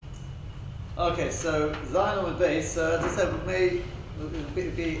Okay, so Zion on the base, as I said, it'll be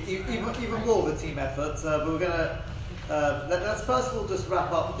even more of a team effort, but we're going to, let's first of all just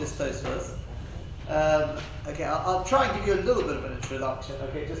wrap up this toast first. Okay, I'll try and give you a little bit of an introduction,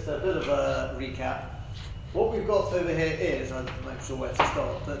 okay, just a bit of a recap. What we've got over here is, I'm not sure where to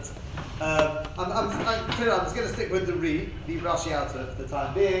start, but I'm just going to stick with the leave Rashi out of it for the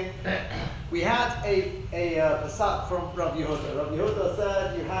time being. We had a pasuk from Rav Yehuda. Rav Yehuda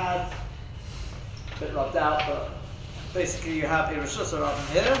said you had, a bit rubbed out, but basically you have a Rosh Hashanah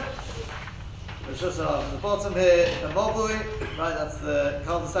here, Rosh Hashanah in the bottom here, a Mobui, right, that's the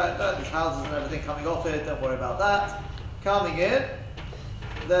cul-de-sac, these houses and everything coming off it, don't worry about that. Coming in,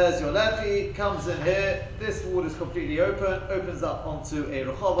 there's your Lechi, comes in here, this wall is completely open, opens up onto a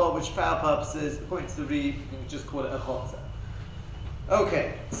Rechova, which for our purposes, according to the Reed, you can just call it a Chotzer.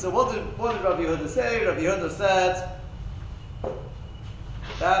 Okay, so what did Rav Yehuda say? Rav Yehuda said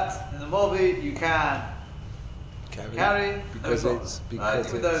that in the Mobi you can carry because no it's right?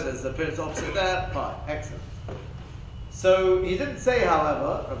 Even though there's a period opposite there, fine, excellent. So he didn't say,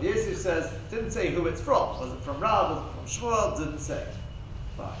 however, Rav Yosef says, didn't say who it's from. Was it from Rav? Was it from Shmuel? Didn't say.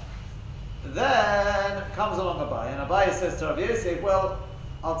 Fine. Then comes along Abai, and Abai says to Rav Yosef, well,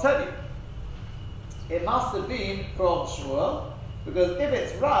 I'll tell you, it must have been from Shmuel, because if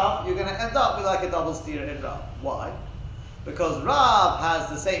it's Rav, you're going to end up with like a double steer in Rav. Why? Because Rav has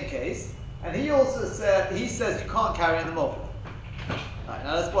the same case, and he also says you can't carry in the mob. Right,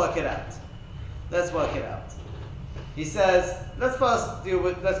 now let's work it out. He says, let's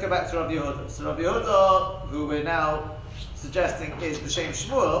go back to Rav Yehuda. So Rav Yehuda, who we're now suggesting is B'Shem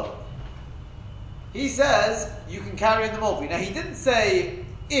Shmuel, he says you can carry in the mob. Now he didn't say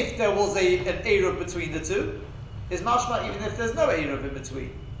if there was an Eruv between the two. Is mashma even if there's no Eruv in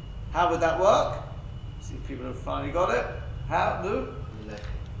between. How would that work? See if people have finally got it. How? No?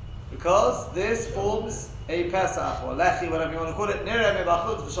 Because this forms a Pesach, or Lechi, whatever you want to call it.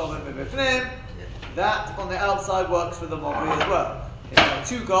 That on the outside works for the Mobri as well. If you have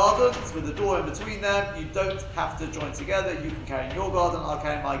two gardens with a door in between them, you don't have to join together. You can carry in your garden, I'll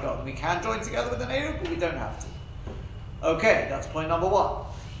carry in my garden. We can join together with an Eruv, but we don't have to. Okay, that's point number one.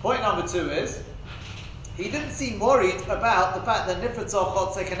 Point number two is, he didn't seem worried about the fact that Nifritzah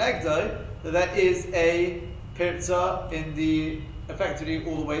Chotze Kenegdo, that there is a Pirza in the, effectively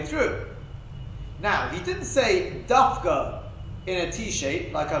all the way through. Now, he didn't say Dafka in a T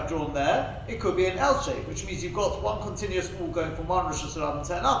shape, like I've drawn there. It could be an L shape, which means you've got one continuous wall going from one Rosh Hashanah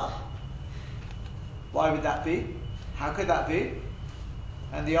to another. Why would that be? How could that be?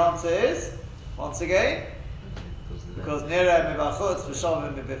 And the answer is, once again, because Nireh Mibachutz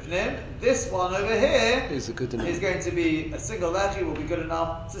V'Shavim Mibifnim, this one over here is going to be a single lechi, will be good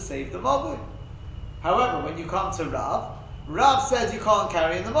enough to save the Mabui. However, when you come to Rav says you can't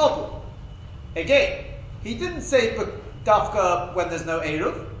carry in the Mabui. Again, he didn't say Dafka when there's no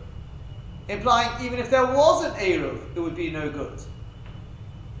Eruv, implying even if there was an Eruv, it would be no good.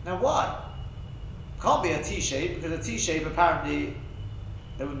 Now why? Can't be a T-shape, because a T-shape apparently,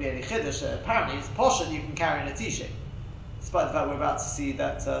 there wouldn't be any Chiddush. Apparently it's posh that you can carry in a T-shape. Despite the fact we're about to see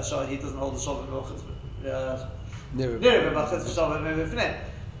that he doesn't hold the Shavim Milchus.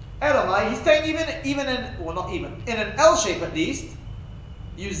 Elamai, he's saying even in, well not even, in an L shape at least,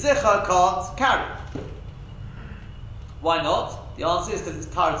 you Zicha can't carry. Why not? The answer is because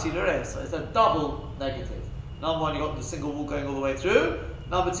it's Tarati L'Reis, so it's a double negative. Number one, you've got the single wall going all the way through.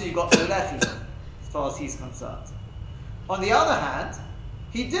 Number two, you've got no lechi, as far as he's concerned. On the other hand,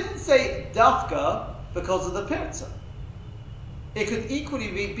 he didn't say Dafka because of the Pirza. It could equally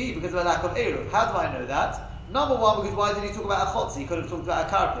be because of a lack of Eruv. How do I know that? Number one, because why did he talk about a Chotze? He could have talked about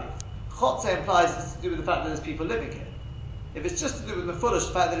a Karpeh. Chotze implies it's to do with the fact that there's people living here. If it's just to do with the foolish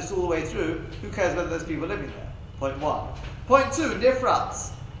fact that it's all the way through, who cares whether there's people living there? Point one. Point two,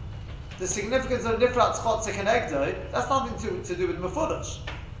 Nifratz. The significance of Nifratz Chotze Kenegdo, that's nothing to do with Mefudash.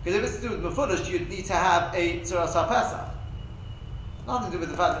 Because if it's to do with Mefudash, you'd need to have a Tzuras HaPesach. Nothing to do with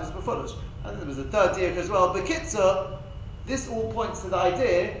the fact that it's Mefudash. I think there was a third diak as well. But Kitzur, this all points to the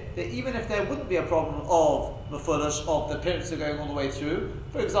idea that even if there wouldn't be a problem of Mefudash, of the Pirza going all the way through,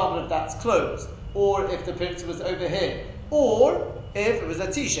 for example, if that's closed, or if the Pirza was over here, or if it was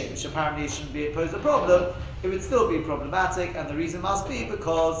a T-shape, which apparently shouldn't pose a problem, it would still be problematic, and the reason must be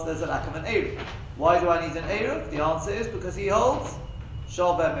because there's a lack of an Eruv. Why do I need an Eruv? The answer is because he holds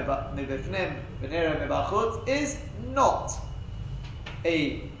Shaveh Mibifnim V'Nireh Mibachutz is not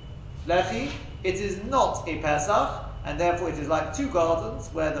a Lechi, it is not a Pesach, and therefore it is like two gardens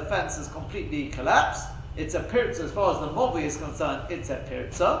where the fence has completely collapsed. It's a Pirza, as far as the Mobi is concerned, it's a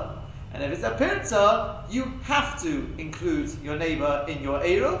Pirza. And if it's a pirza, you have to include your neighbor in your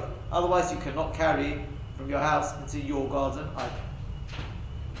eruv. Otherwise, you cannot carry from your house into your garden either.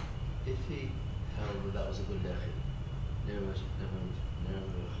 If he held that was a good lechi, name was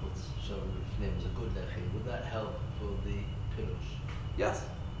a good lechi, would that help for the pilush? Yes.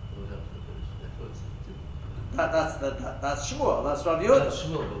 It would help for the pilush. Therefore, That's Shmuel. That's Rabbi Yehuda. That's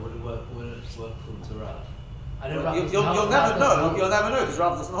Shmuel, but would it work? Would it work from to Rav? I know Well, Rav you'll never know. You'll never know because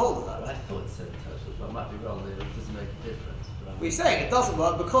Rav doesn't hold to that. Well, I thought it said Tosfos, but I might be wrong. It doesn't make a difference. But We're saying it doesn't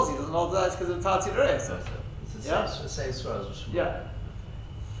work because he doesn't hold to that. It's because of Tati Reis. It's the same as Shmuel. Yeah.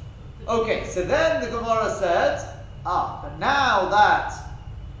 Okay, so then the Gemara said, but now that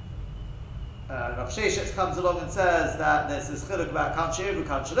Rav Sheshet comes along and says that there's this chiluk about Kanchevu,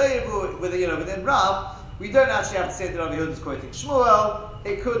 Kancherevu, within Rav, we don't actually have to say that Rabbi Yehuda is quoting Shmuel.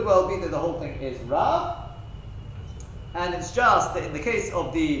 It could well be that the whole thing is Rav, and it's just that in the case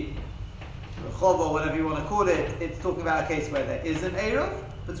of the Rechov, or whatever you want to call it, it's talking about a case where there is an Eruv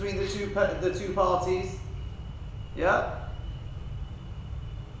between the two parties. Yeah?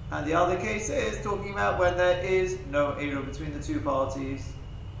 And the other case is talking about when there is no Eruv between the two parties.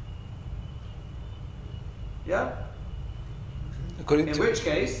 Yeah? In which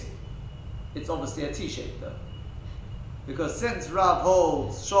case, it's obviously a T-shape though. Because since Rav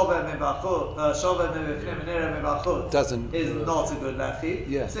holds Shoveh Mebachut, is not a good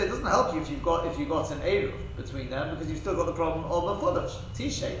lechi, so it doesn't help you if you've got an Eruv between them, because you've still got the problem of a Fudash,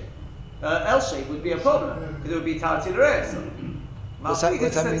 T-shape. L-shape would be a problem, because it would be Tarti L'Reis. What's that mean,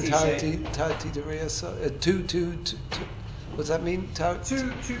 Tarti L'Reis? What's that mean?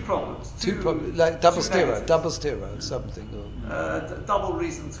 Two problems. Two problems, like double stira, something. Double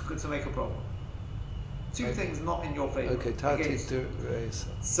reason to make a problem. Two things not in your favour. Okay, Tarti L'Reis.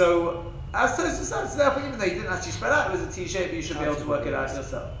 So, as Tosfos says, therefore, even though you didn't actually spread out, it was a T-shape, you should be able to work it out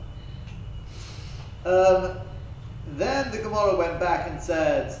yourself. Then the Gemara went back and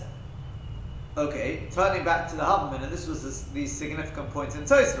said, okay, turning back to the Havamina, this was the significant point in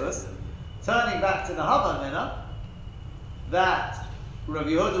Tosfos, turning back to the Havamina, that Rabbi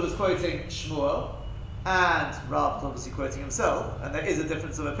Yehuda was quoting Shmuel, and Rav was obviously quoting himself, and there is a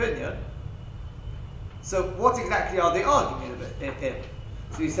difference of opinion. So what exactly are they arguing in?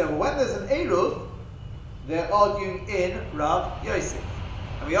 So he said, well, when there's an Eruv, they're arguing in Rav Yosef.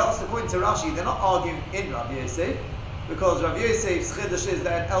 And we asked, according to Rashi, they're not arguing in Rav Yosef, because Rav Yosef's chiddush is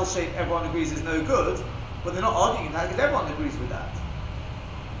that an L-shape everyone agrees is no good. Well, they're not arguing in that because everyone agrees with that.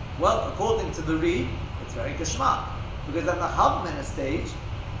 Well, according to the Ri, it's very kashma. Because at the Havamina stage,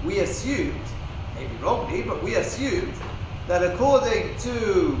 we assumed, maybe wrongly, but we assumed that according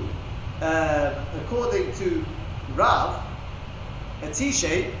to Rav, a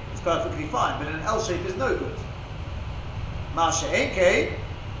T-shape is perfectly fine, but an L-shape is no good. Masha Enke,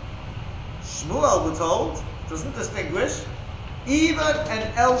 Shmuel, we're told, doesn't distinguish. Even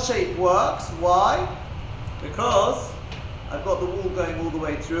an L shape works. Why? Because I've got the wall going all the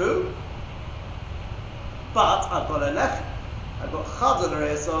way through, but I've got a lech. I've got chazal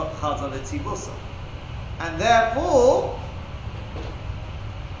reisa, chazal etzibusa, and therefore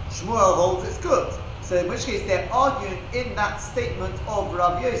Shmuel holds it's good. So in which case they're arguing in that statement of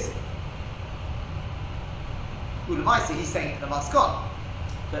Rav Yosef. Ulamaisa, he's saying it in the Maskon,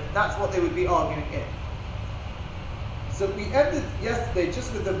 but that's what they would be arguing in. So we ended yesterday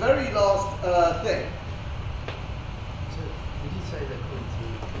just with the very last thing. So did you say that according to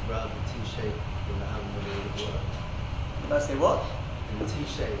Rav, the T-shape in the Havamina would work? Did I say what? In the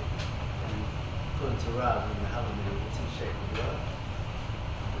T-shape, according to Rav in the Havamina, the T-shape would work?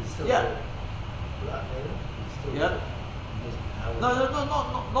 It's still Yeah. Without an Eruv? Yeah. No,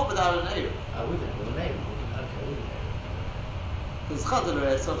 not without an Eruv. With an Eruv. Okay, with an Eruv. Because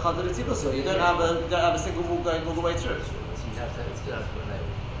chadar so chadar etzibusa, you don't have a single wall going all the way through. So you have to still have to put an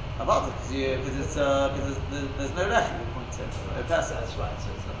Eruv. About it, because there's no lech you point to, no pesach. That's right. So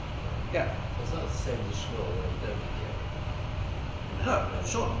it's not. Yeah. So it's not the same as Shmuel where you don't need the Eruv. No,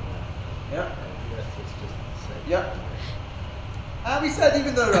 sure. Yeah. It's just the same. Yeah. And we said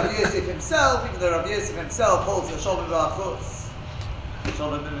even though Rabbi Yosef himself holds that Shoveh B'achutz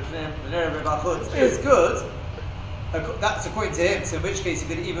is good, that's according to him, so in which case it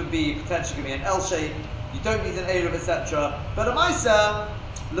could even be potentially be an L shape, you don't need an Eruv, etc. But a Maisa,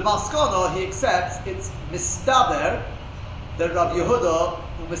 L'maskana, he accepts it's mistaber that Rav Yehuda,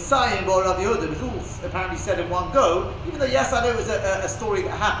 or Messiah or Rav Yehuda, was all apparently said in one go, even though yes, I know it was a story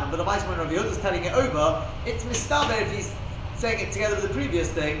that happened, but a Maisa when Rav Yehuda is telling it over, it's mistaber if he's saying it together with the previous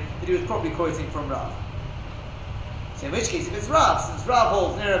thing, that he was probably quoting from Rav. So in which case, if it's Rav, since Rav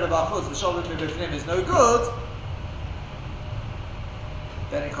holds Nera B'Bachutz, V'Shoveh B'Bifnim is no good,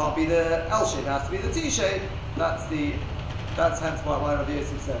 then it can't be the L shape, it has to be the T shape. That's hence why Rabbi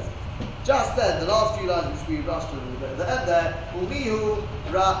Yosef says it. Just then, the last few lines which we rushed a little bit at the end there, Umihu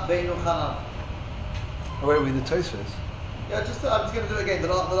Rabbeinu Chanan. Oh, wait, we the Tosfos. Yeah, I'm just going to do it again, the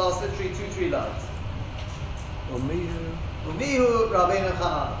last literally 2-3 lines. Umihu Rabbeinu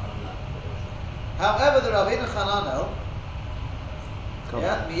Chanan. However, the Rabbeinu Chananel,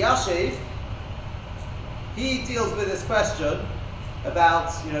 Miyashiv, he deals with this question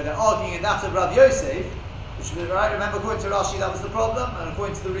about, they're arguing in that of Rav Yosef, which, right, remember, according to Rashi, that was the problem, and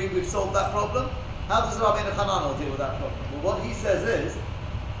according to the Ring, we've solved that problem. How does Rabbeinu Chananel deal with that problem? Well, what he says is,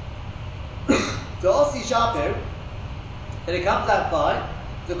 to Osi Shapir, and it comes out fine,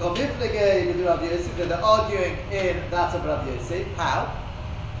 to Komiflige with Rav Yosef, that they're arguing in that of Rav Yosef. How?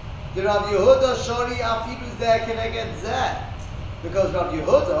 The Rav Yehuda Shori Afidu Zeh Keneged Zeh. Because Rav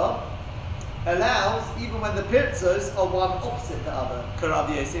Yehuda allows, even when the pirzos are one opposite the other, Rav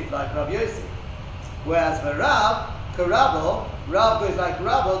Yosef, like Rav Yosef. Whereas for Rav goes like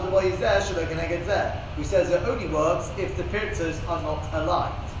Rabbo, the way he's there, Shelo Keneged Zeh, who says it only works if the pirzos are not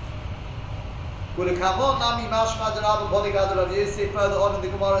aligned. Further on in the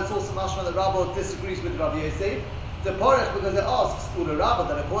Gemara, it's also mashma that Rabbo disagrees with Rav Yosef. The Porach, because it asks Ula Rabba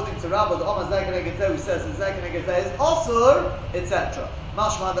that according to Rabba, the Omar Zekeneged Zeh, who says that Zekeneged Zeh is Osur, etc.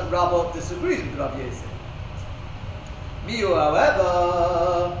 Mashma that Rabba disagrees with Rav Yosef. Miu,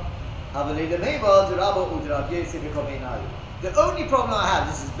 however, the only problem I have,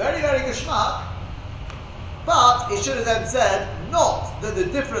 this is very, very geschmack, but it should have then said not that the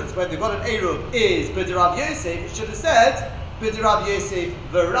difference when they've got an Eruv is B'di Rav Yosef, it should have said B'di Rav Yosef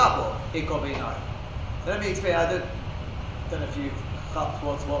v'Rabbo ikobeinayu. So let me explain. I don't know if you've cut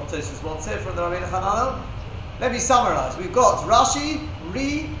what Tosfos wants here from the Rabbeinu Chananel. Let me summarize. We've got Rashi,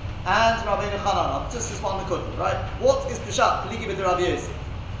 Ri, and Rabbeinu Chananel. Just as one Nekudah, right? What is Peshat Peligi B'di Rav Yosef?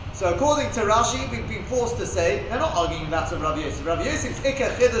 So according to Rashi, we've been forced to say they're not arguing that of Rav Yosef. Rav Yosef's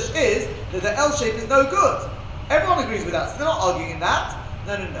Iker Chiddush is that the L shape is no good. Everyone agrees with that, so they're not arguing that.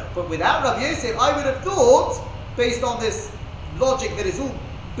 No. But without Rav Yosef, I would have thought, based on this logic that is all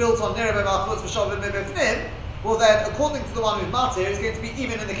built on Nireh B'Machutz V'Shavim B'Bifnim, well then, according to the one who's matir, it's going to be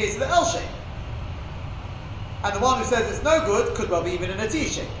even in the case of the L shape. And the one who says it's no good could well be even in a T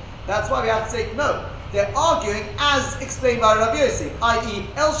shape. That's why we have to say, no. They're arguing as explained by Rav Yosef, i.e.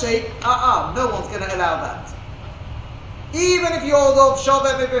 L shape, no one's going to allow that. Even if you hold off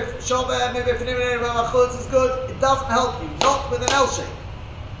Shaveh Mibifnim Nireh B'Machutz is good, it doesn't help you, not with an L shape.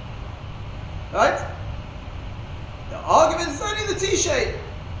 Right? The argument is only the T shape.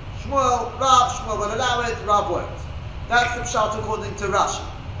 Shmuel will allow it, Rav won't. That's the pshat according to Rashi.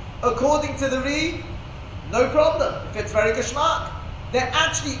 According to the Ri, no problem. If it's very geschmack, they're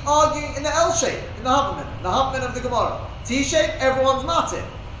actually arguing in the L shape, in the Havamim of the Gemara. T shape, everyone's matir,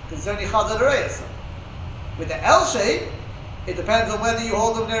 because it's only Chazal Reis. With the L shape, it depends on whether you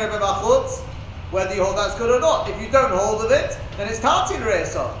hold of Nireh B'Machutz, whether you hold that's good or not. If you don't hold of it, then it's Tati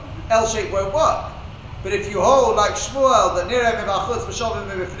Reis. L shape won't work. But if you hold like Shmuel that Nireh B'Machutz V'Shavim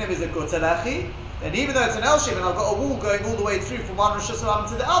B'Bifnim is a Kutelechi, then even though it's an L shape and I've got a wall going all the way through from one Rosh Hashanah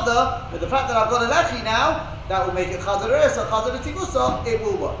to the other, but the fact that I've got a Lechi now, that will make it Chazar Reisa, Chazar Tigusa, it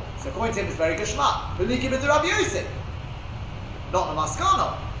will work. So according to him, it's very Geshmak. Peligi B'di Rav Yosef. Not the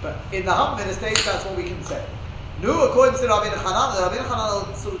Maskana, but in the Havamim stage, that's what we can say. No, according to Rabbeinu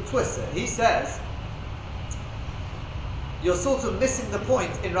Chananel sort of twists it. He says, you're sort of missing the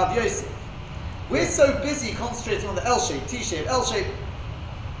point in Rav Yosef. We're so busy concentrating on the L shape, T shape, L shape.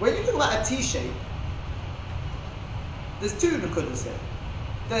 When you talk about a T shape, there's two Nekudas here.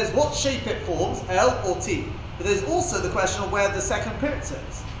 There's what shape it forms, L or T. But there's also the question of where the second piritza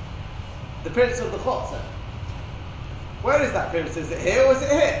is. The piritza of the chotzer. Where is that piritza? Is it here or is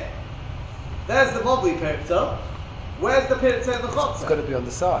it here? There's the Mobli piritza. Where's the piritza of the chotzer? It's got to be on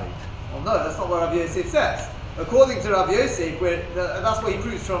the side. Well, no, that's not what Rav Yosef says. According to Rav Yosef, that's what he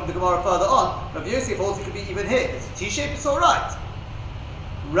proves from the Gemara further on. Rav Yosef holds it could be even here. It's a T-shape, it's alright.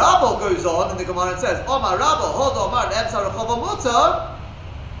 Rabbo goes on in the Gemara and says, Omar Rabbo, Hod Omar, Emsar Rechova Mutar.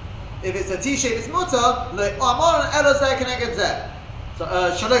 If it's a T-shape, it's Mutar. Omar and Elo Zeh Keneged Zeh.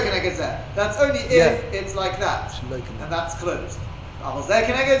 Shelo Keneged Zeh. That's only if it's like that. And that's closed. Omar Zeh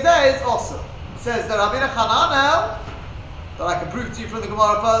Keneged Zeh is also. Says the Rabbeinu Chananel, that I can prove to you from the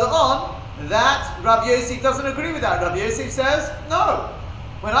Gemara further on, that Rav Yosef doesn't agree with that. Rav Yosef says, no.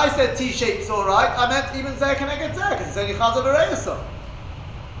 When I said T-shape's alright, I meant even Zeh Keneged Zeh, because it's only Chazal V'Reisah.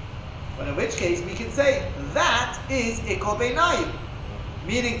 But in which case we can say that is Ikor Beinayim.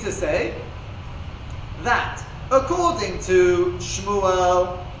 Meaning to say that according to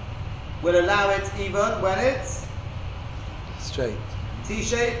Shmuel will allow it even when it's straight.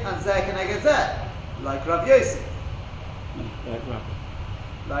 T-shape and Zeh Keneged Zeh, like Rav Yosef.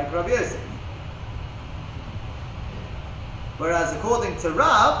 Like Rav Yosef. Whereas according to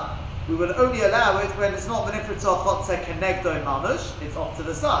Rav, we will only allow it when it's not Benifritza Chotze Kenegdo Mamush, it's off to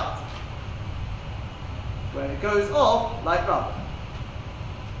the side. Where it goes off like Rav.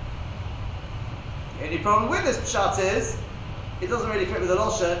 The only problem with this pshat is, it doesn't really fit with the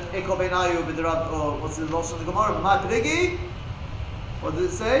Loshen, Iko Beinayu with the Rav, or what's the Loshen of the Gemara, B'mai Peligi? What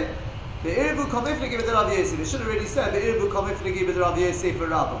does it say? The Irbu Komifligi with the Rav Yosef. It should have really said the Irbu Komifligi with the Rav Yosef for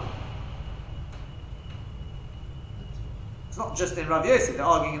Rav. It's not just in Rav Yosef, they're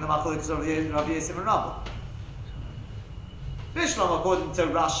arguing in the Machlokes of Rav Yosef and Rav. Bishlam, according to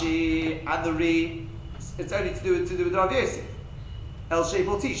Rashi and the Ri, it's only to do with Rav Yosef. L shape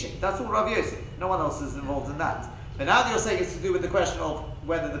or T shape. That's all Rav Yosef. No one else is involved in that. But now that you're saying it's to do with the question of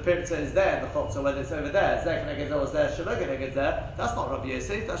whether the pirza is there in the chotz or whether it's over there, Zeh Keneged Zeh or Zeh Shelo Keneged Zeh, that's not Rav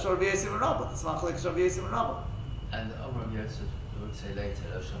Yosef, that's Rav Yosef and Rabbah. That's Machlokes Rav Yosef and Rabbah. And Rav Yosef would say later,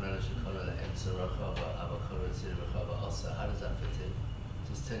 Lo Shana Lo Shekola Le'emsa Rachava Avakol Tzir Rachava Osa. How does that fit in?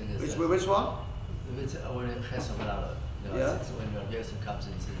 Just telling us Which one? When it Chesam Malalo, Yeah. when Rav Yosef comes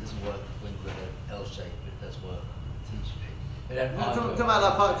in and says it doesn't work when you've got an L shape, it does work with a T shape. They don't argue Come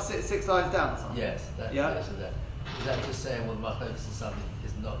out like six lines down or something. Yes, that, yeah. Yes, that. Is that just saying, well, the machlokes is something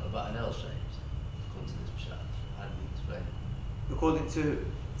is not about an L shape, according to this pshat? How do we explain it? According to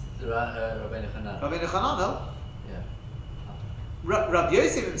Rabbeinu Hanan. Rabbeinu Hanan, Yeah. Rav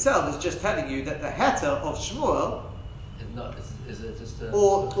Yosef himself is just telling you that the heter of Shmuel It's not. Is it just a?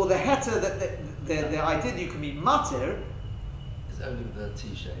 Or the heter that the idea that you can be matir It's only with a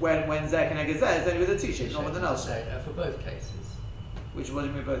T shape. when Zeh Keneged Zeh is only with a T shape, not with an L shape. Say, for both cases. Which what do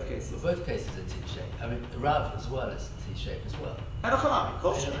you mean both cases? For both cases, a T shape. I mean, Rav as well is T shape as well. And a Chanami,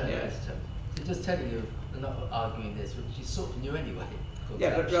 Kol Yes. They're just telling you, they're not arguing this, which you sort of knew anyway.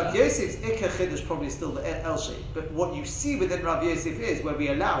 Yeah, but Rav Yosef's Ikka Chiddush probably still the L shape. But what you see within Rav Yosef is where we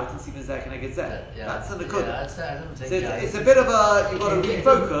allow it to see the Zeh Keneged Zeh. That's the Nakuda. Yeah, it's a bit of a, you've got to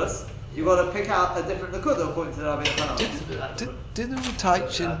refocus, you've got to pick out a different Nakuda according to the Rabbi Hanan. Didn't we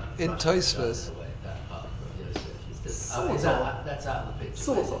touch in Tosfos? Sort of. That's out of the picture.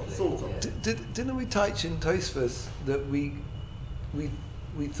 Sort of. Yeah. Didn't we touch in Tosfos that we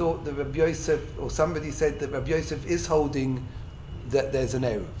thought that Rabbi Yosef, or somebody said that Rabbi Yosef is holding that there's an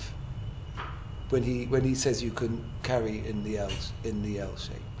eruv when he says you can carry in the L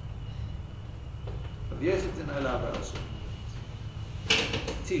shape. Rabbi Yosef didn't allow the L shape.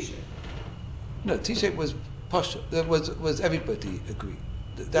 T shape. No, T shape was posh. That was everybody agreed.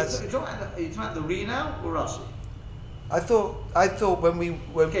 That's. Are you talking about the Re now or Rashi? I thought when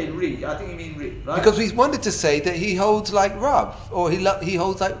okay, Re. I think you mean Re, right? Because we wanted to say that he holds like Rav, or he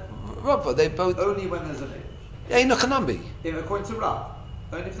holds like Rav. They both only when there's an Eruv. Ain't Chanambi. If according to Rav,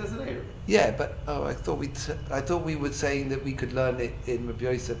 only if there's an Eruv. Yeah, but I thought we were saying that we could learn it in Rabbi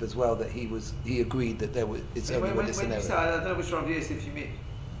Yosef as well. That he agreed that there was it's only when it's an Eruv. I don't know which Rabbi Yosef you mean.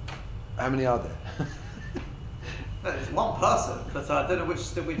 How many are there? No, it's one person, but I don't know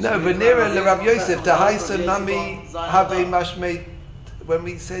which. No, but nearer the Rabbi Yosef, the Haisa Nami Have Mashmei. When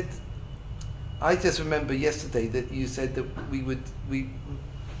we said, I just remember yesterday that you said that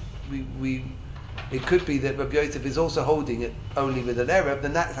it could be that Rabbi Yosef is also holding it only with an Erev,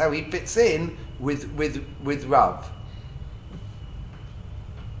 then that's how he fits in with Rav.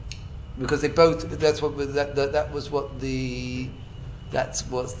 Because they both. That's what was what the. That's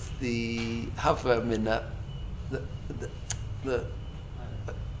what the Havra Minna.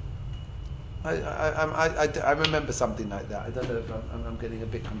 I remember something like that. I don't know if I'm getting a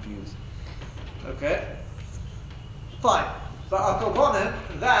bit confused. Okay, fine. But Akoponim,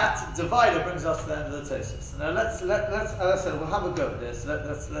 that divider brings us to the end of the Tosfos. Now let's as I said, we'll have a go at this.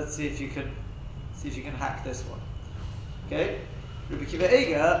 Let's see if you can hack this one. Okay, Rabbi Kiva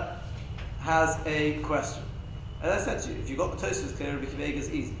Eger has a question. As I said to you, if you got the Tosfos clear, Rabbi Kiva Eger is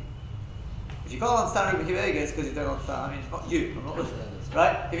easy. If you can't understand Rabbi Kiva Eger, it's because you don't understand. I mean, not you. I'm not listening.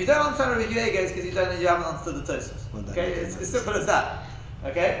 Right? If you don't understand Rabbi Kiva Eger, it's because you haven't understood the Tosfos. Okay, it's as simple as that.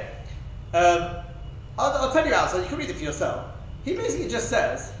 Okay. I'll tell you outside. You can read it for yourself. He basically just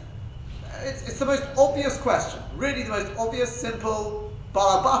says it's the most obvious question. Really, the most obvious, simple,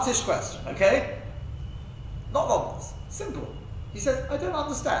 balabatish question. Okay. Not long. Simple. He says, I don't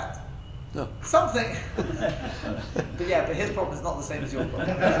understand. No. Something. but his problem is not the same as your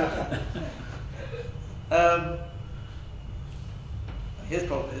problem. His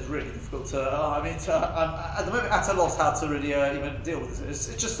problem is really difficult to. I'm at the moment at a loss how to really even deal with this.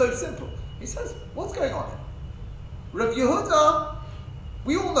 It's just so simple. He says, what's going on here? Rav Yehuda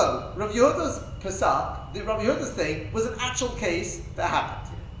We all know Rav Yehuda's Pesach, the Rav Yehuda's thing, was an actual case that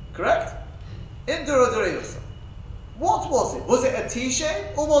happened. Correct? In Dura Dureyusa. What was it? Was it a T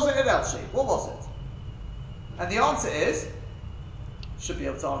shape or was it an L shape? What was it? And the answer is, should be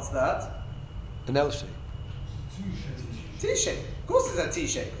able to answer that. An L shape. T shape. Of course it's a T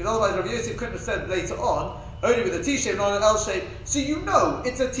shape, because otherwise Rav Yosef couldn't have said later on, only with a T shape, not an L shape. So you know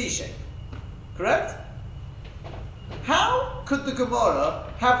it's a T shape. Correct? How could the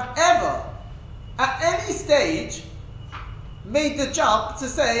Gemara have ever, at any stage, made the jump to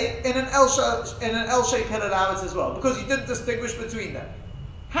say in an L shape he'll allow it as well? Because he didn't distinguish between them.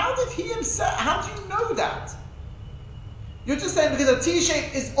 How did he himself? How do you know that? You're just saying because a T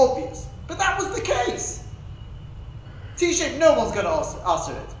shape is obvious, but that was the case. T shape, no one's going to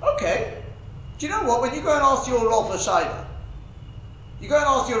answer it. Okay. Do you know what? When you go and ask your Rav Shayla,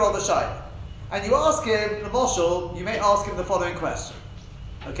 and you ask him the Moshel, you may ask him the following question.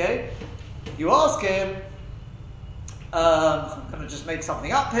 Okay? You ask him, I'm going to just make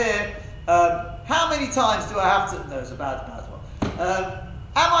something up here. How many times do I have to? No, it's a bad one. Am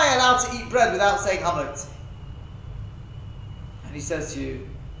I allowed to eat bread without saying hamotzi? And he says to you,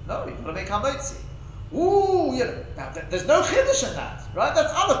 no, you've got to make hamotzi. Ooh, now there's no chiddush in that, right?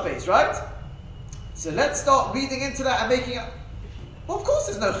 That's aleph base, right? So let's start reading into that and making up. Well, of course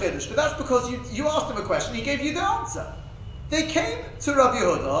there's no chiddush, but that's because you asked him a question, he gave you the answer. They came to Rabbi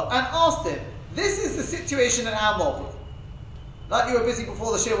Yehuda and asked him, this is the situation in our model. Like you were busy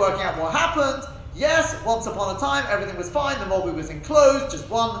before the shir working out what happened. Yes, once upon a time everything was fine, the mulberry was enclosed, just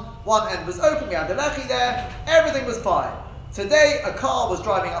one end was open, we had the lechi there, everything was fine. Today a car was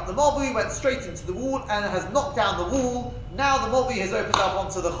driving up the mulberry, went straight into the wall and has knocked down the wall. Now the mulberry has opened up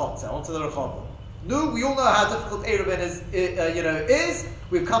onto the chotzer, onto the rechava. No, we all know how difficult Eruvin is.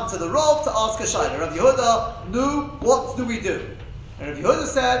 We've come to the Rav to ask a shayla. Rav Yehuda, no, what do we do? And Rav Yehuda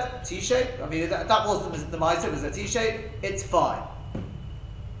said, T-shape. I mean, that wasn't the Ma'aseh, it was a T-shape. It's fine.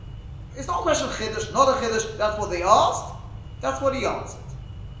 It's not a question of chiddush, not a chiddush. That's what they asked. That's what he answered.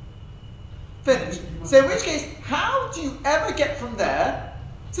 Finished. So in which case, how do you ever get from there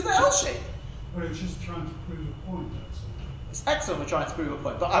to the L shape? Well, it's just trying to prove a point, that's all. It's excellent we're trying to prove a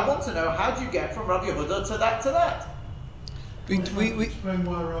point, but I want to know, how do you get from Rabbi Yehuda to that? We explain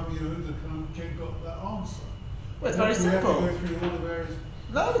why Rabbi Yehuda got that answer. Well, it's very simple. We have to go through all the various...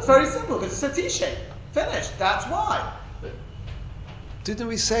 No, it's very simple, because it's a T-shape. Finished. That's why. didn't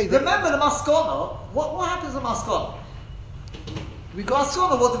we say that? Remember the maskana. What happens in maskana?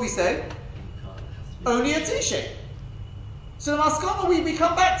 Maskana, what did we say? Only a T-shape. So the maskana, we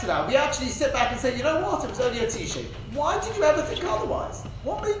come back to that. We actually sit back and say, you know what? It was only a T-shape. Why did you ever think otherwise?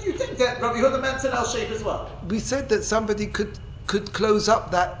 What made you think that Rabbi Yehuda meant an L shape as well? We said that somebody could close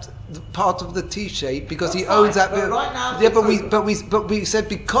up that part of the T shape because That's he owns fine, that bit. but right now yeah, it's but we said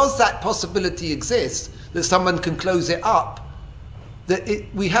because that possibility exists that someone can close it up, that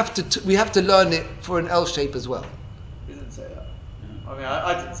we have to learn it for an L shape as well. We didn't say that. I mean,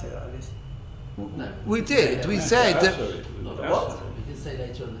 I didn't say that at least. No, We did. We said that. What? We did say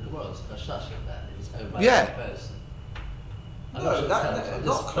later on the Gemara, it's Kashash in that. It was owned by Yeah. one person. No,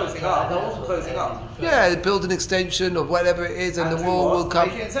 not closing up. That wasn't closing up. Yeah, build an extension or whatever it is, and the do wall what? will come.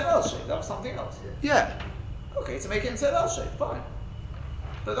 Make it into an L shape. That was something else. Yeah. Okay, to make it into an L shape, fine.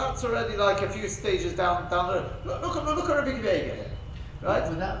 But that's already like a few stages down the road. Look at Rabbi Akiva here, right?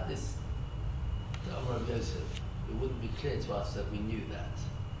 Without this, the Amar of Yosef, it wouldn't be clear to us that we knew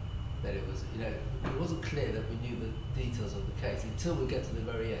that it was, it wasn't clear that we knew the details of the case until we get to the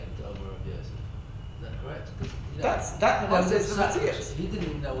very end, the Amar of Yosef. Is that correct? That's the Matthias. He didn't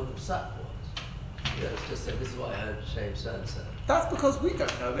even know what the psak was. It's just said, this is what I heard Shem so. That's because we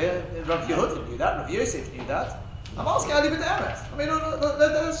don't know. Rabbi Yehuda knew that. Rabbi Yosef knew that. I'm asking Ali bin Emes. I mean,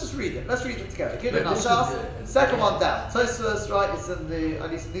 let's just read it. Let's read it together. Give it Nashas. Second one down. Tosfos, right? It's in at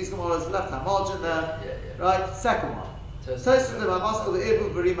least in these Gemara's left-hand margin there. Yeah. Right. Second one. Tosfos the Maskal the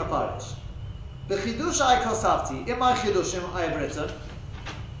Ibu Berima Parish. The chidush I kosavti. In my chidushim I have written.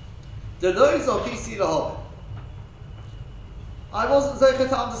 The lois of PC lahov. I wasn't zeicher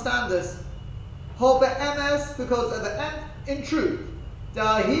to understand this. Hobe Emes, because at the end, in truth,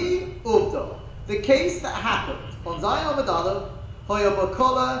 dahi uvda. The case that happened on Zion Amadana,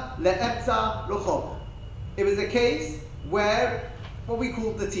 Hoyabakola le'etza ruchov. It was a case where what we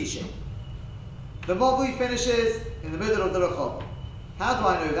call the T-shape. The Mavui finishes in the middle of the ruchov. How do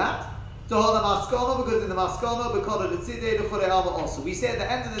I know that? Because in the maskana, also. We say at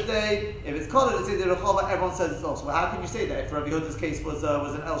the end of the day, if it's kola l'tzidei ruchov, everyone says it's also. Well, how can you say that if Rabbi Yehuda's case was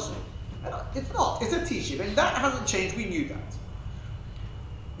an L shape? It's not. It's a T-shape, and that hasn't changed. We knew that.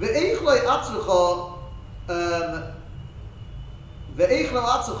 The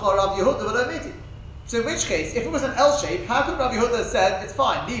So in which case, if it was an L shape, how could Rabbi Yehuda have said, it's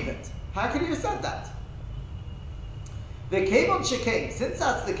fine, leave it? How could he have said that? Since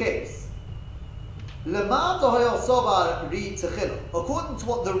that's the case, according to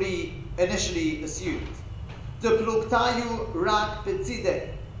what the Ri initially assumed, that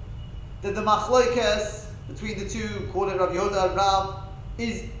the machloikes between the two, call it Rabbi Yehuda and Rav,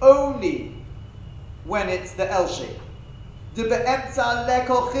 is only when it's the L shape. The be'emtza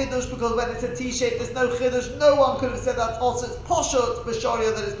leko chidush, because when it's a T shape, there's no chidush. No one could have said that. Also, it's poshut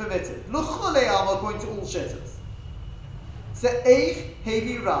b'sharia that is permitted. L'chulei am, according to all shittahs. So eich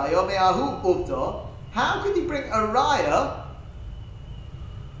hevi raya me'ahu uvda. How could he bring a raya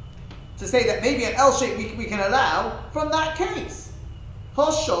to say that maybe an L shape we can allow from that case?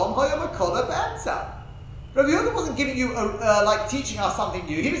 Hoshom hoyamakola be'emtza. Rabbi Yehuda wasn't giving you like teaching us something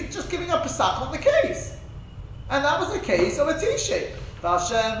new. He was just giving a pesach on the case. And that was a case of a T-shape.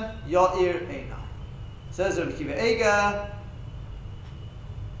 Vashem Yair Einai. Says Rabbi Kiva Eiger.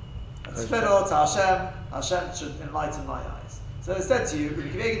 Tefillah to Hashem. Hashem should enlighten my eyes. So it said to you, Rabbi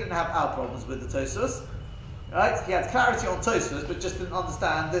Kiva Eiger didn't have our problems with the Tosfos. Right? He had clarity on Tosfos, but just didn't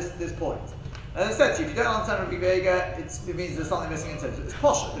understand this point. And it said to you, if you don't understand Rabbi Kiva Eiger, it means there's something missing in Tosfos. It's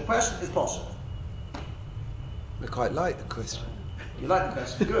poshut. The question is poshut. I quite like the question. You like the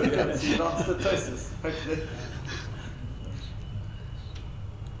question? Good. Good. So you've answered Tosfos. Hopefully.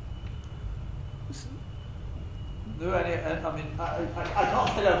 I can't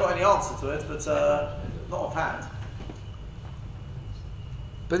say I've got any answer to it, but not offhand.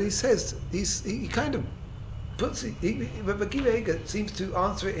 But he says, he kind of puts it, Rabbi Akiva Eiger seems to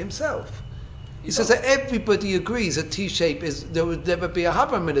answer it himself. He says that everybody agrees that T-shape is, there would never be a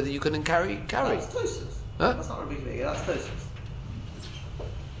Havra minute that you couldn't carry. That's Tosfos. Huh? That's not Rabbi Akiva Eiger, that's Tosfos.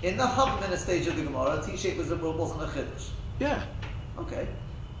 In the Havra minute stage of the Gemara, T-shape wasn't a Chiddush. Yeah. Okay.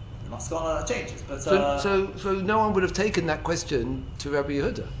 The Maskana changes, but... So no one would have taken that question to Rabbi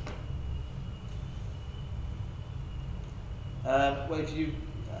Yehuda. Well, if you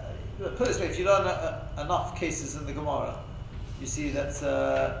put it this way, if you learn enough cases in the Gemara, you see that,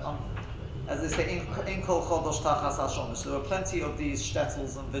 as they say, in kol chodosh tachas hashomish, there were plenty of these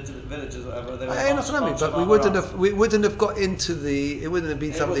shtetls and villages, or whatever. They were But we wouldn't have got into the. It wouldn't have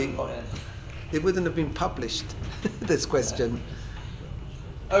been something. It wouldn't have been published. This question.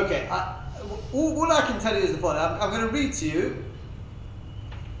 Okay. All I can tell you is the following. I'm going to read to you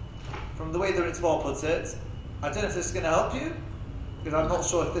from the way the Ritzvah puts it. I don't know if this is going to help you, because I'm not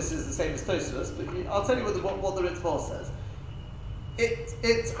sure if this is the same as Tosfos, but I'll tell you what the Ritzvah says. It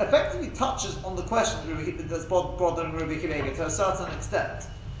effectively touches on the question that's bothering Rabbi Akiva Eiger to a certain extent,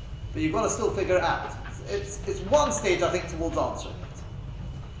 but you've got to still figure it out. It's one stage, I think, towards answering it.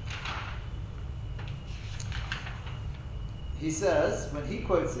 He says, when he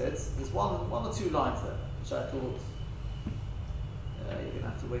quotes it, there's one or two lines there, which I thought, you're going to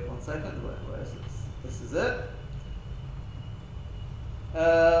have to wait 1 second. Where is it? This is it.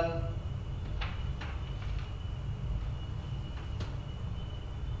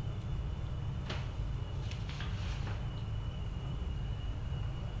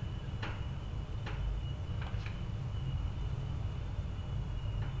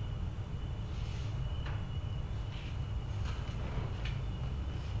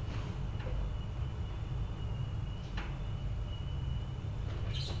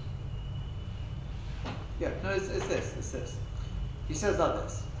 It's this. He says like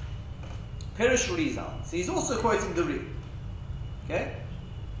this. Pirish Rizal. So he's also quoting the Ri. Okay?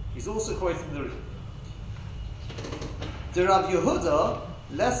 He's also quoting the Ri. The Rav Yehuda,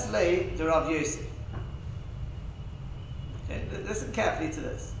 Lesley, the Rav Yosef. Okay? Listen carefully to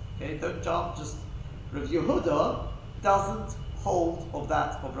this. Okay? Don't jump, just Rav Yehuda doesn't hold of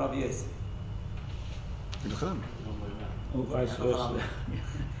that of Rav Yosef. Or vice versa.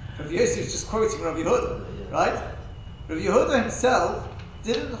 Rav Yosef is just quoting Rav Yehuda, right? Rav Yehuda himself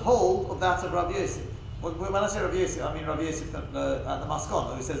didn't hold of that of Rav Yosef. When I say Rav Yosef, I mean Rav Yosef at the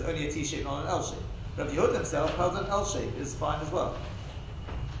Maskon, who says only a T-shape, not an L shape. Rav Yehuda himself held an L shape is fine as well.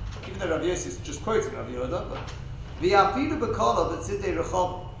 Even though Rav Yosef is just quoting Rav Yehuda, but V'afilu b'kala b'tzidei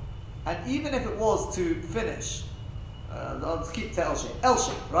rechav, and even if it was to finish, I'll just keep to L shape. L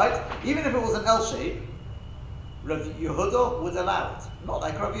shape, right? Even if it was an L shape, Rav Yehuda would allow it. Not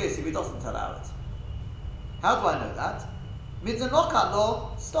like Rav Yosef, he doesn't allow it. How do I know that? Midzanokan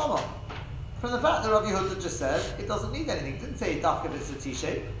stoma. From the fact that Rav Yehuda just said it doesn't need anything. It didn't say dafka if it's a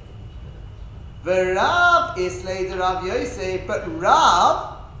T-shape. V'Rav islay the Rav Yosef, but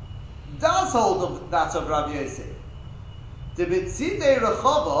Rav does hold of that of Rav Yosef. The b'tzidei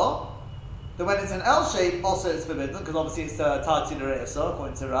rechava, that when it's an L shape, also it's forbidden, because obviously it's Tarti L'Re'eso,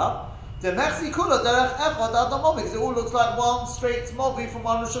 according to Rav. The Mechzi Kula Derech Echad Ad Mobi, because it all looks like one straight Mobi from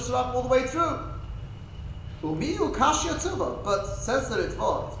one Rosh Hashanah all the way through. Umiyu Kashya Tuba, but says that it's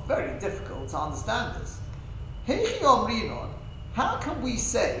very difficult to understand this. Heichi Omrinon, how can we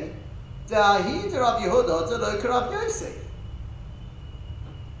say Da'ahi de Rav Yehuda de Lo Rav Yosef?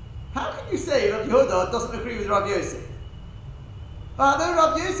 How can you say Rav Yehuda doesn't agree with Rav Yosef? No,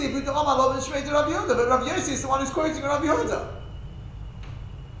 Rav Yosef with the Omar Lo B'Shmei de Rav Yehuda, but Rav Yosef is the one who's quoting Rav Yehuda.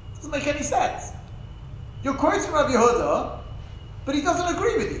 Doesn't make any sense. You're quoting Rav Yehuda, but he doesn't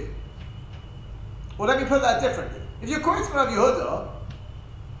agree with you. Well, let me put that differently. If you're quoting Rav Yehuda,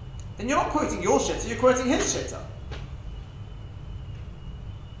 then you're not quoting your shitta, you're quoting his shitta.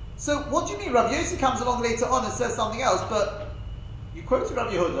 So what do you mean? Rav Yosef comes along later on and says something else, but you quoted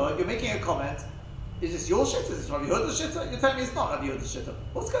Rav Yehuda, you're making a comment. Is this your shitta? Is this Rav Yehuda's shitta? You're telling me it's not Rav Yehuda's shitta.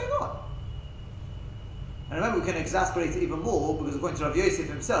 What's going on? And remember, we can exasperate it even more, because according to Rav Yosef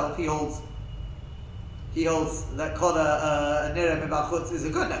himself, he holds that Kol Nira Mebachutz is a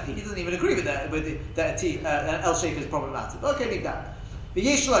good nafi. He doesn't even agree with that, that an L shape is problematic. Okay, leave that. But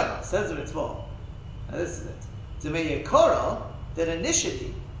Yesh Loimar says the Ritzvah. Now this is it. Zemei Yekora, that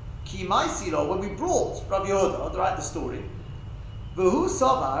initially, Ki Maisiro, when we brought Rav Yehuda, to write the story, V'hu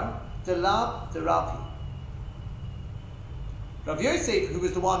Savar Delav Deravi. Rav Yosef, who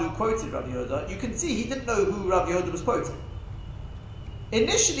was the one who quoted Rav Yehuda, you can see he didn't know who Rav Yehuda was quoting.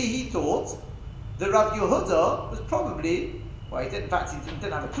 Initially, he thought that Rav Yehuda was probably, well, he didn't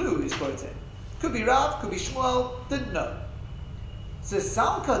have a clue who he was quoting. Could be Rav, could be Shmuel, didn't know. So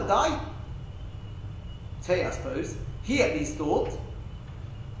Salka Dai Tay, I suppose, he at least thought,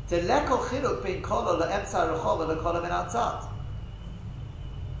 that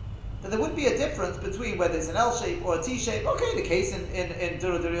there wouldn't be a difference between whether it's an L shape or a T shape. Okay, the case in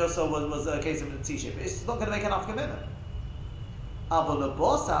Dura Durioso was a case of a T shape. It's not going to make enough commitment. But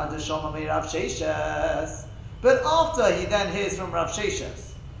after he then hears from Rav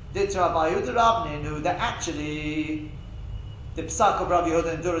Sheshes, that actually the psak of Rav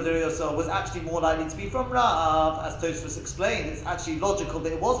Yehuda and Dura Durioso was actually more likely to be from Rav, as Tosfos explained. It's actually logical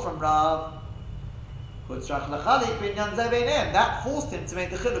that it was from Rav. That forced him to make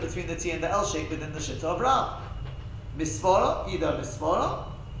the chiluk between the T and the L shape within the shitta of Rav. Misvara, either misvara,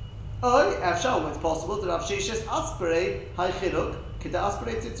 or afshal, it's possible that Rav Sheshes aspirate high chiluk, kida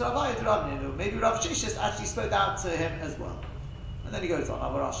aspirate to Ravai to Rav Ninu. Maybe Rav Sheshes actually spoke out to him as well. And then he goes on,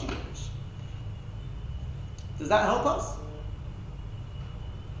 Avarashi Yiddish. Does that help us?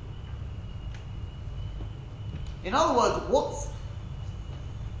 In other words,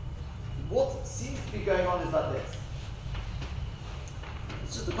 what seems to be going on is like this.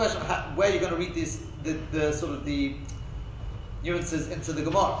 It's just a question of where you're going to read this, the sort of the nuances into the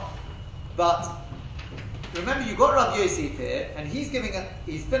Gemara. But remember, you've got Rav Yosef here, and he's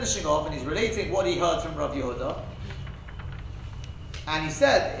finishing off, and he's relating what he heard from Rav Yehuda. And he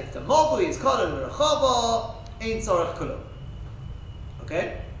said, if the Mavui is Kala L'Rechava, Ein Tzorech Kulo.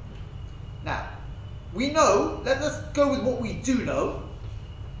 Okay? Now, we know, let's go with what we do know.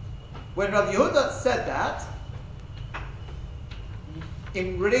 When Rav Yehuda said that,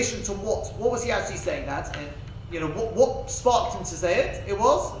 in relation to what was he actually saying that? And what sparked him to say it? It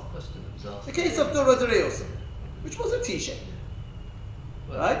was the case of Dura Durioso, which was a T-shape.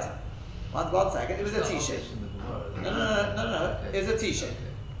 Well, right? One second, it was a T-shape. No. Okay. It was a T-shape.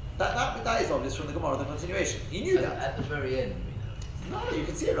 Okay. That is obvious from the Gemara, the continuation. He knew that. At the very end, we know. No, you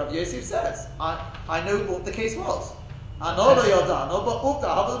can see it. Rav Yosef says, I know what the case was. Anolo Yodano, but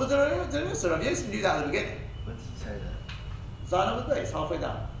Ukta, so Rav Yosef knew that at the beginning. When does he say that? Zayin on the base, halfway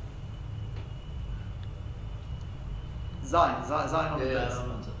down. Zayin on the base.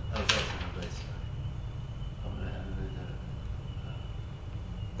 I'm on the base.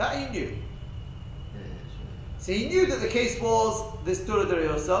 That he knew. Yeah, sure. So he knew that the case was this Dura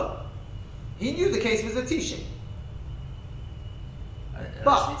Durioso. He knew the case was a T-shape.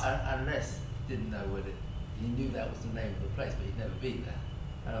 Unless he didn't know what he knew that was the name of the place, but he'd never been there.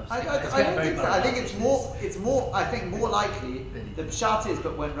 I don't think so. I think it's more. I think more likely the pshat is,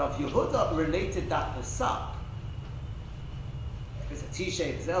 but when Rav Yehuda related that psak, if it's a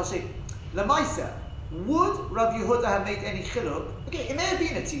T-shape, it's an L-shape, Lamaisa, would Rav Yehuda have made any chiluk? Okay, it may have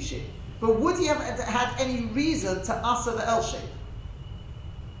been a T-shape, but would he have had any reason to asa the L-shape?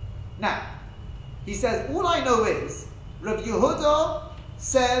 Now, he says, all I know is Rav Yehuda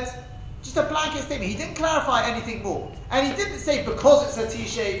said just a blanket statement. He didn't clarify anything more. And he didn't say because it's a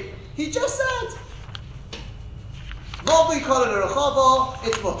T-shape. He just said,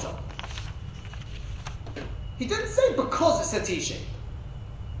 it's mutter. He didn't say because it's a T-shape.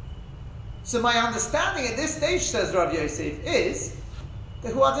 So my understanding at this stage, says Rav Yosef, is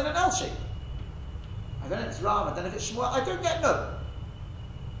that who had in an L shape. I don't know if it's Rav, I don't know if it's Shmuel, I don't yet know.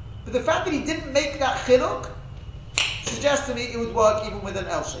 But the fact that he didn't make that chiluk suggests to me it would work even with an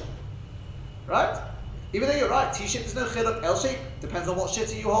L shape. Right? Even though you're right, T shape there's no chiluk, L shape depends on what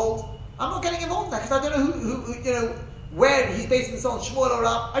shitta you hold. I'm not getting involved in that because I don't know who where he's basing this on, Shmuel or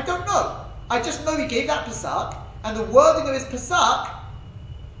Rav. I don't know. I just know he gave that pasak, and the wording of his pasak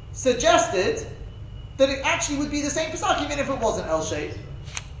suggested that it actually would be the same pasak even if it wasn't L shape.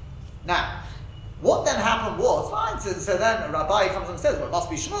 Now, what then happened was, fine, so then a rabbi comes and says, well, it must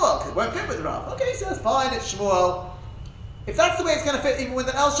be Shmuel, because it won't fit with Rav. Okay, so it's fine, it's Shmuel. If that's the way it's going to fit even with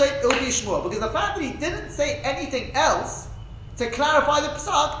an L shape, it will be Shmuel. Because the fact that he didn't say anything else to clarify the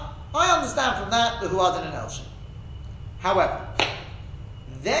Pesach, I understand from that who had in an L shape. However,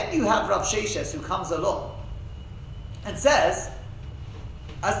 then you have Rav Sheshes who comes along and says,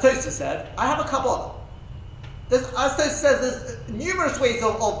 as Tosfos said, I have a Kabbalah. As Tosfos says, there's numerous ways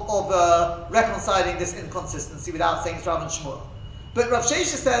of reconciling this inconsistency without saying it's Rav and Shmuel. But Rav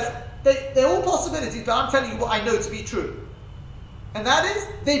Sheshes says, they're all possibilities, but I'm telling you what I know to be true. And that is,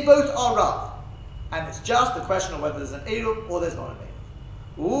 they both are Rav. And it's just a question of whether there's an Eruv or there's not an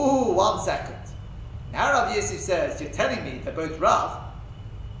Eruv. Ooh, 1 second. Now Rav Yosef says, you're telling me they're both Rav.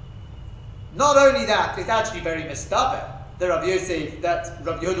 Not only that, it's actually very mistaber that Rav Yosef, that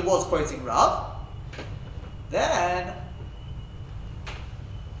Rav Yehuda was quoting Rav. Then,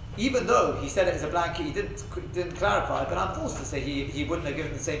 even though he said it as a blanket, he didn't clarify, but I'm forced to say he wouldn't have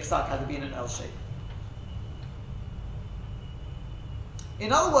given the same psak had it been an L shape.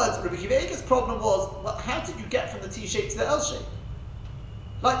 In other words, Rabbi Akiva Eiger's problem was, well, how did you get from the T shape to the L shape?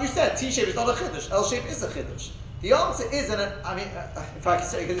 Like you said, T shape is not a chiddush, L shape is a chiddush. The answer is, if I can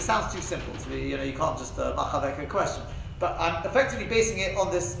say, because it sounds too simple to be, you can't just machavek a question. But I'm effectively basing it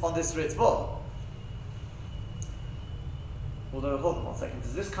on this ritzvah. Although, hold on 1 second,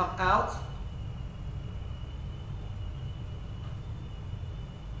 does this come out?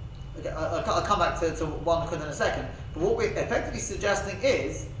 Okay, I'll come back to one in a second. But what we're effectively suggesting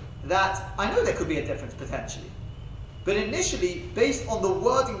is that I know there could be a difference potentially. But initially, based on the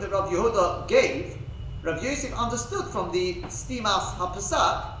wording that Rav Yehuda gave, Rav Yosef understood from the Stimas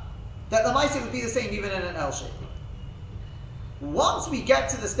HaPesak that the Maaseh would be the same even in an L shape. Once we get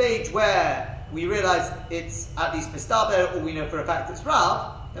to the stage where we realize it's at least Mistaber, or we know for a fact it's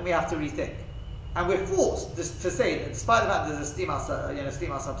Rav, then we have to rethink. And we're forced to say that despite the fact that there's a Stimas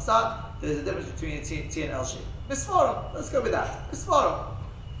HaPesak, there's a difference between a T and L shape. Misfarim, let's go with that. Misfarim.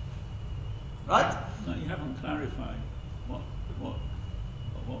 Right? No, you haven't clarified what.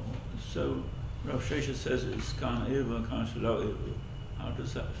 So Rav Sheshes says it's Kan Irva, Kan Shelo Irva. How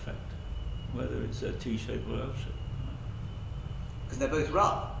does that affect whether it's a T shape or L shape? Because they're both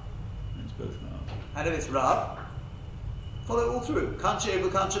Rav. It's both Rav. And if it's Rav, follow it all through. Kan Shelo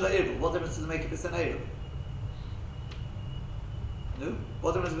Irva. What difference does it make if it's an Eruv? No?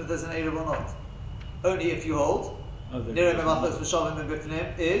 What difference if there's an Eruv or not? Only if you hold Nirei Memachos V'Shavim and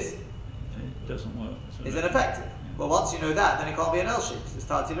Bifnim is it doesn't work. Is ineffective. Yeah. Well, once you know that, then it can't be an L shape because it's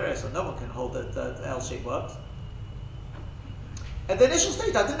Tati L'Reis, so no one can hold that the L shape works. At the initial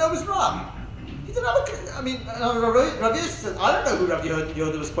stage, I didn't know it was Rav. He didn't have Rav Yosef says, I don't know who Rav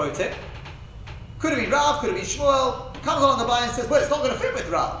Yehuda was quoting. Could have been Rav, could have been Shmuel. Comes along the by and says, well, it's not going to fit with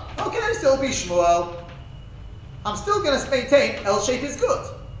Rav. Okay, still be Shmuel. I'm still going to maintain L shape is good.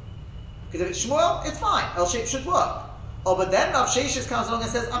 Because if it's Shmuel, it's fine. L shape should work. Oh, but then Rav Sheshes comes along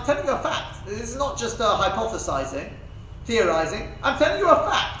and says, I'm telling you a fact. This is not just hypothesizing, theorizing. I'm telling you a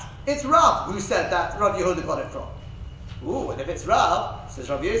fact. It's Rav who said that Rav Yehuda got it from. Ooh, and if it's Rav, says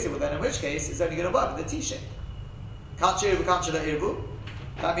Rav Yosef, well then in which case it's only going to work with the T shape. Can't shirbu, can't shirbu irbu.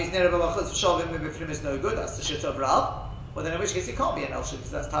 That means Nirei Memachos V'Shavim Bifnim is no good. That's the shit of Rav. Well then in which case it can't be an L shape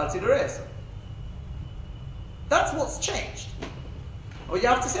because that's Tarti L'Reis. That's what's changed. What you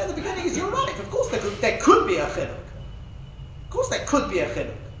have to say at the beginning is you're right. Of course there could be a chiluk. Of course there could be a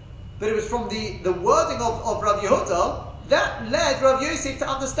chiluk. But it was from the wording of Rav Yehuda that led Rav Yosef to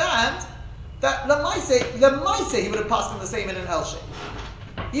understand that Lemaise he would have passed him the same in an L shape.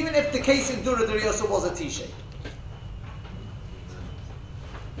 Even if the case in Dura Deriosa was a T shape.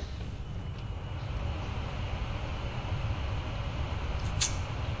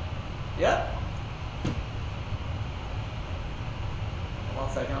 Yeah?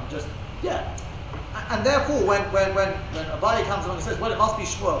 1 second, And therefore, when Abaye comes along and says, well, it must be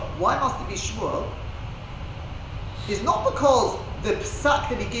Shmuel. Why must it be Shmuel? It's not because the psak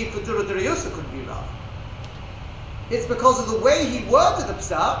that he gave for Dura Deriosa couldn't be Rav. It's because of the way he worded the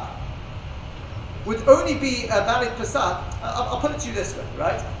psak would only be a valid Pesach. I'll put it to you this way,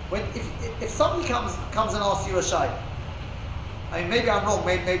 right? If somebody comes and asks you a shayla, I mean, maybe I'm wrong,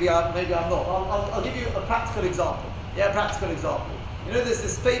 maybe I'm not. I'll give you a practical example. Yeah, practical example. You know, there's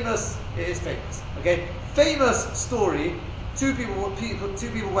this famous story. Two people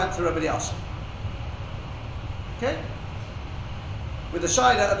went to Rabbi Elyashiv. Okay, with a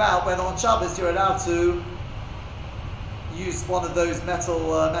shayla about whether on Shabbos you're allowed to use one of those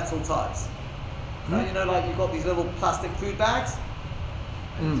metal ties. You know, like you've got these little plastic food bags.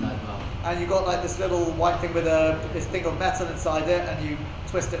 And you got like this little white thing with this thing of metal inside it, and you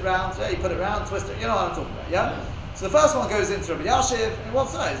twist it round. Yeah, you put it round, twist it. You know what I'm talking about, yeah? So the first one goes into Rabbi Elyashiv, and he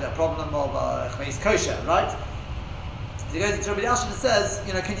wants to know, is there a problem of chmeis kosher, right? So he goes into Rabbi Elyashiv and says,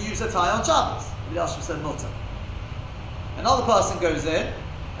 you know, can you use a tie on Shabbos? Rabbi Elyashiv said, mutter. Another person goes in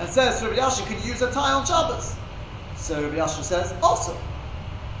and says to Rabbi Elyashiv, can you use a tie on Shabbos? So Rabbi Elyashiv says, also.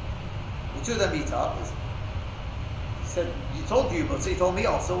 The two of them meet up. He said, you told you, but he told me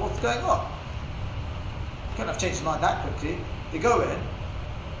also, what's going on? You can't have changed your mind that quickly. They go in.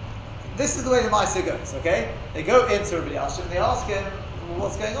 This is the way the Maaseh goes, okay? They go into Rabbi Elyashiv and they ask him, well,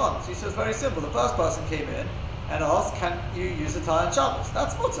 what's going on? So he says, very simple. The first person came in and asked, can you use a tie on Shabbos?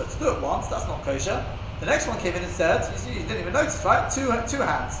 That's mutter. To do it once, that's not kosher. The next one came in and said, you didn't even notice, right? Two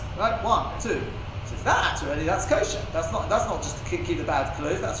hands, right? 1, 2. He says, that's kosher. That's not just to keep the bad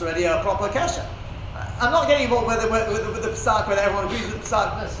clothes. That's already a proper kesher. I'm not getting involved with the Pesach, whether everyone agrees with the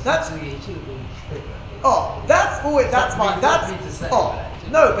Pesach. That's fine.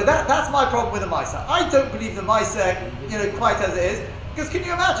 That's my problem with the Maaseh. I don't believe the Maaseh, quite as it is. Because can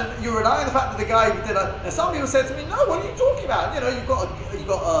you imagine? You rely on the fact that the guy who did and some people said to me, "No, what are you talking about? You've got a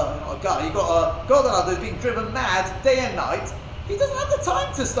golden who's being driven mad day and night. He doesn't have the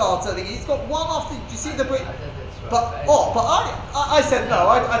time to start. I think he's got one after. Do you see the? I said no.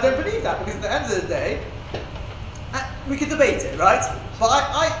 I don't believe that because at the end of the day, we could debate it, right? But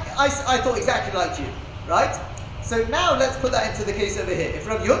I thought exactly like you, right? So now let's put that into the case over here. If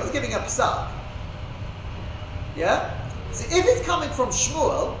Rabbi Yehuda is giving a Pesach, yeah. So if it's coming from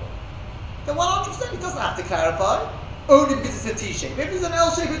Shmuel, then 100% he doesn't have to clarify, only because it's a T-shape. If it's an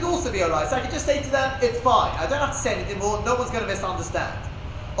L-shape, it would also be alright. So I can just say to them, it's fine. I don't have to say anything more, no one's going to misunderstand.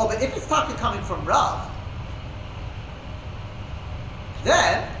 Oh, but if it's taka coming from Rav,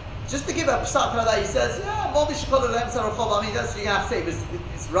 then, just to give a psak like that, he says, yeah, Mobi Shekol Lem Sarachov, I mean, that's what you're going to have to say,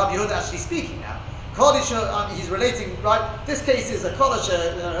 it's Rabbi Yehuda actually speaking now. He's relating, right, this case is a Kodesh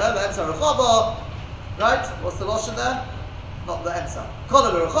Lem Sarachov, right? What's the Lashon there? Not the Emsa.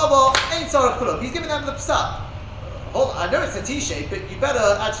 Kodesh Rechava, Ein Sarach Kulov. He's giving them the psak. Hold on, I know it's a T-shape, but you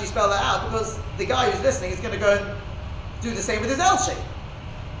better actually spell that out because the guy who's listening is going to go and do the same with his L-shape.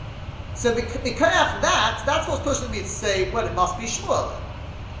 So because of that's what's pushing me to say, well, it must be Shmuel.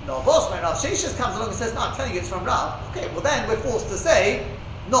 No, boss, when Rav Sheshes comes along and says, no, I'm telling you it's from Rav. Okay, well then we're forced to say,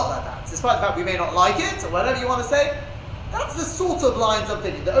 not like that. Despite the fact we may not like it, or whatever you want to say, that's the sort of lines I'm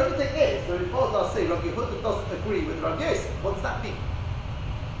thinking. The only thing is, so as far as I say, Rabbi Yehuda doesn't agree with Rav Yosef. What does that mean?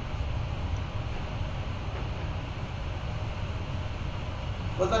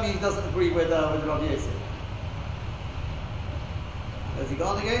 What does that mean he doesn't agree with Rav Yosef? Has he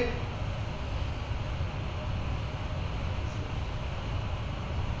gone again?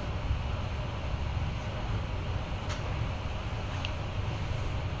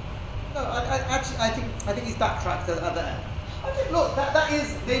 No, I think he's backtracked at the end. I think, look, that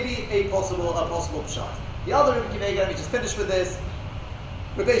is maybe a possible pshat. The other Rabbi Kiva, let me just finish with this.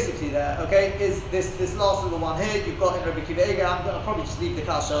 We're basically there, okay? Is this last little one here you've got in Rabbi Kiva? I'm going to probably just leave the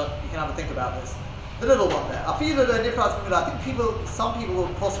kasha. You can have a think about this. The little one there. I feel that I think some people will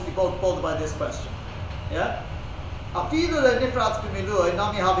possibly be bothered by this question. Yeah.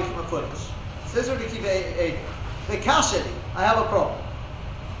 Says Rabbi Kiva, the kasha. I have a problem.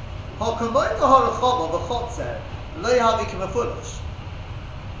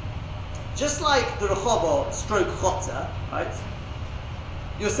 Just like the Rechava stroke chotzer, right?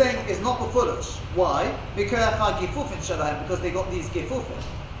 You're saying it's not mefulish. Why? Because they got these gifufin.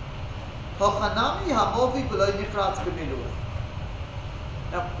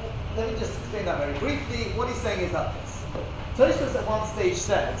 Now, let me just explain that very briefly. What he's saying is that this. Tosfos at one stage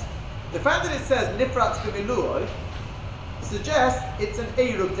said, the fact that it says nifrat b'miluoi suggests it's an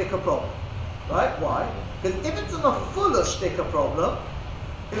Eruv Dika problem. Right? Why? Because if it's a Mefulish Dika problem,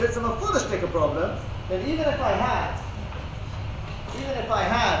 then even if I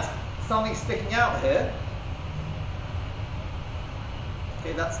had something sticking out here,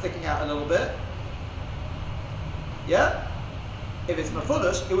 okay, that's sticking out a little bit. Yeah? If it's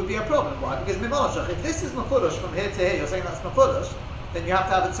Mefulish, it would be a problem. Why? Because Mimanoshach, if this is Mefulish from here to here, you're saying that's Mefulish, then you have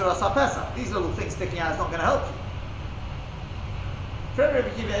to have a tzuras HaPesach. These little things sticking out is not going to help you. For Rabbi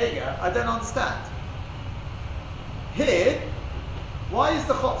Akiva Eiger, I don't understand. Here, why is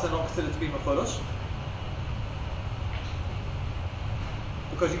the chotzer not considered to be mefurish?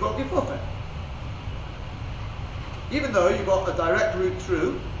 Because you've got gifufin. Even though you've got a direct route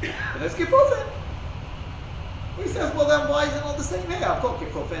through, then it's gifufin. He says, well then why is it not the same here? I've got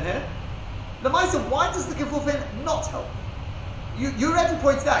gifufin here. Lamaisa, why does the gifufin not help me? You already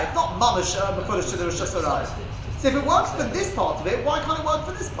pointed out, it's not mamash mefurish to the Rosh Hashanah. So if it works for this part of it, why can't it work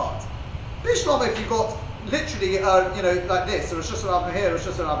for this part? Bishlam, if you've got literally, like this, so Rosh Hashanah here, Rosh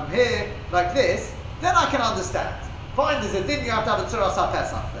Hashanah here, like this, then I can understand. Fine, there's a din, you have to have a Tzuras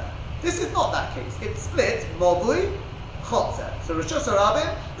HaPesach there. This is not that case. It's split, Mavui, Chotzer. So Rosh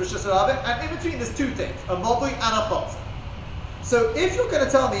Hashanah, and in between there's two things, a Mavui and a Chotzer. So if you're going to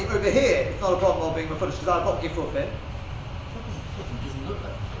tell me over here, it's not a problem of being Mefurish because I've got Gifufin. It doesn't look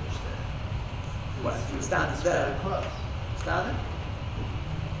like a finish there. Well, if you're standing there. Across. Standing?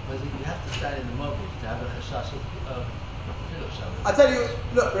 Because you have to stand in the mobile to have a chashash of Philip. I tell you,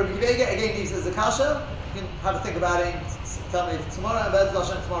 look, Rabbi Akiva again leaves it as a kasha. You can have a think about it and tell me if tomorrow, and Bez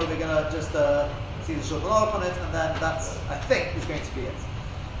Hashem, tomorrow we're going to just see the Shulchan Aruch on it, and then that's, I think, is going to be it.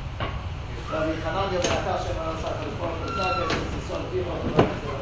 Rabbi Hanania ben Akasha,